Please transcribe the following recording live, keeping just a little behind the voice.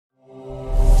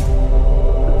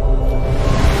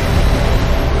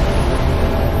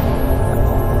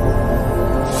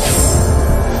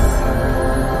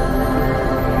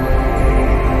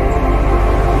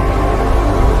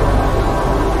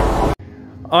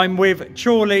I'm with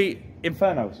Chorley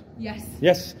Inferno. Yes.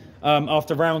 Yes.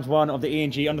 After round one of the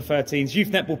E&G Under-13s Youth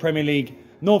Netball Premier League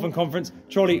Northern Conference.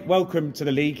 Chorley, welcome to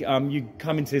the league. You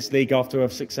come into this league after a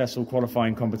successful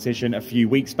qualifying competition a few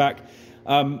weeks back.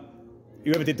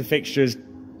 Whoever did the fixtures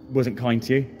wasn't kind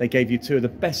to you. They gave you two of the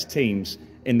best teams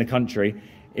in the country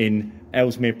in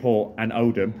Ellesmere Port and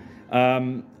Oldham.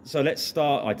 So let's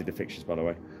start. I did the fixtures, by the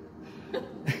way.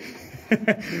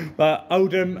 But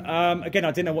Oldham, again,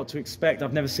 I didn't know what to expect.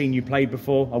 I've never seen you play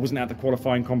before. I wasn't at the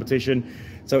qualifying competition,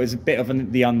 so it was a bit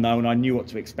of the unknown. I knew what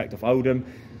to expect of Oldham.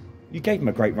 You gave them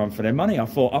a great run for their money. I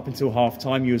thought up until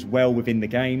half-time you was well within the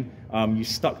game. You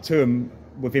stuck to them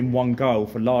within one goal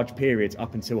for large periods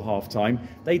up until half-time.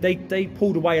 They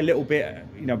pulled away a little bit,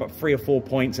 you know, about 3 or 4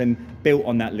 points and built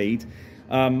on that lead.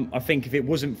 I think if it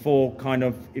wasn't for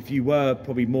if you were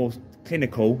probably more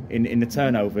clinical in the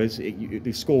turnovers,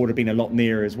 the score would have been a lot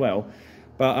nearer as well.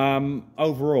 But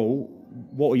overall,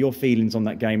 what were your feelings on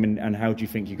that game, and how do you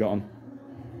think you got on?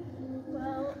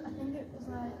 Well, I think it was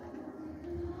tough,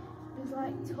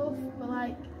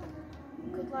 but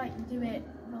we could do it,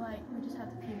 but we just had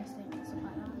a few mistakes and stuff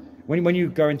like that. When you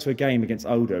go into a game against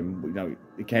Oldham, you know,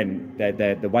 again,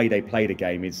 the way they play the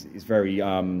game is very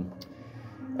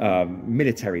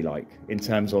military-like in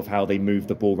terms of how they move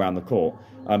the ball around the court.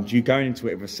 Do you go into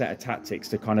it with a set of tactics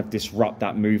to kind of disrupt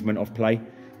that movement of play,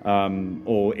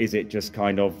 or is it just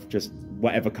just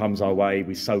whatever comes our way,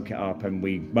 we soak it up, and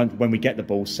when we get the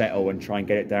ball, settle and try and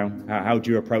get it down? How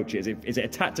do you approach it? Is it a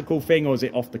tactical thing, or is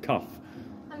it off the cuff?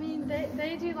 I mean,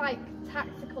 they do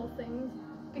tactical things,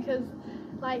 because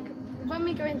when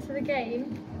we go into the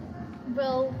game,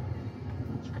 we'll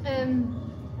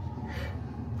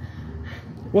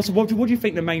What do you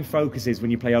think the main focus is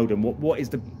when you play Oldham? What is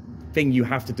the thing you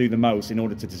have to do the most in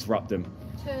order to disrupt them?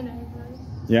 Turnovers.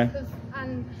 Yeah.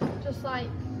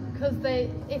 Because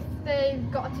if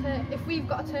we've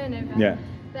got a turnover, yeah,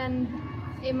 then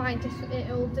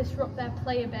it'll disrupt their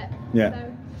play a bit. Yeah.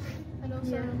 So, and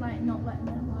also not letting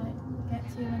them get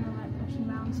to you and pushing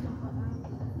around, stuff like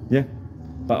that. Yeah.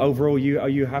 But overall, are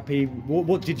you happy?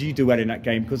 What did you do well in that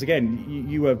game? Because again,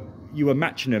 you were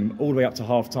matching them all the way up to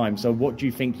half-time. So what do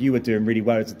you think you were doing really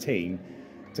well as a team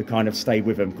to kind of stay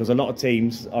with them? Because a lot of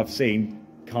teams I've seen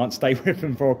can't stay with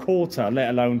them for a quarter, let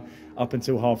alone up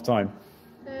until half-time.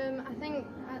 I think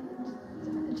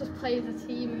just play as a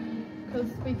team, because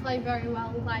we play very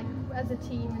well as a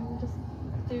team, and just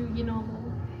do your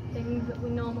normal things that we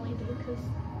normally do. Because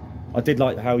I did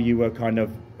like how you were kind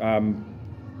of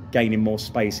gaining more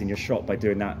space in your shot by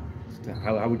doing that.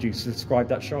 How would you describe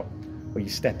that shot? Where you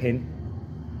step in,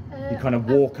 you kind of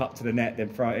walk up to the net, then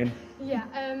throw it in. Yeah.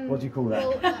 What do you call that?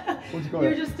 Well, what do you call you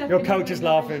it? were just stepping Your coach is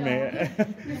laughing at me.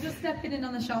 You were just stepping in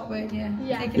on the shot, weren't you?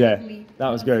 Yeah. Taking Yeah, a leap. that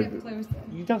was good.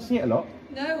 You don't see it a lot.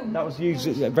 No. That was used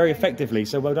very effectively,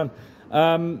 so well done.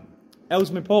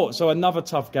 Ellesmere Port, so another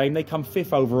tough game. They come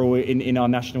 5th overall in our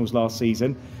nationals last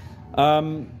season.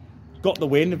 Got the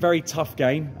win, a very tough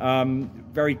game,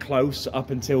 very close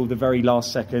up until the very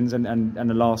last seconds and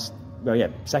the last,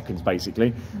 seconds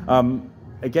basically.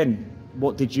 Again,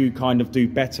 what did you kind of do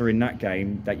better in that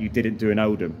game that you didn't do in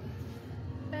Oldham?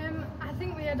 I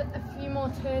think we had a few more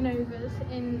turnovers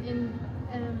in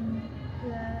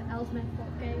the Ellesmere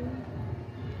Port game.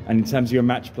 And in terms of your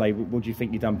match play, what do you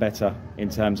think you've done better in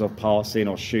terms of passing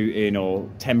or shooting or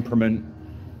temperament?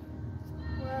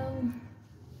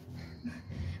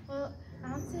 Well,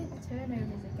 I would say the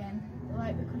turnovers again. We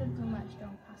could have done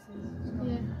strong passes.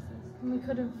 Yeah. And we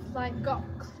could have got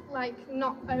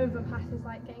not over passes,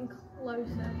 getting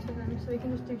closer to them, so we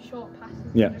can just do short passes.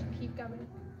 Yeah. And just keep going.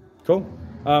 Cool.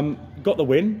 Got the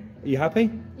win. Are you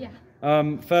happy? Yeah.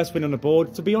 First win on the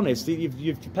board. To be honest,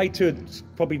 you've played two of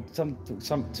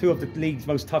the league's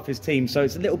most toughest teams, so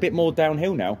it's a little bit more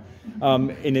downhill now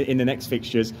in the next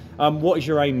fixtures. What is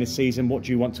your aim this season? What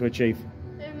do you want to achieve?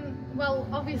 Well,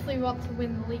 obviously we want to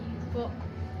win the league, but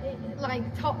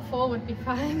top 4 would be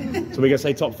fine. So we're going to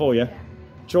say top 4, yeah?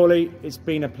 Chorley, it's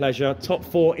been a pleasure. Top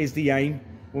 4 is the aim.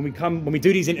 When we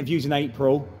do these interviews in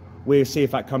April, we'll see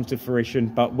if that comes to fruition.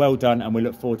 But well done, and we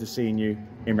look forward to seeing you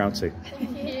in round 2.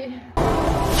 Thank you.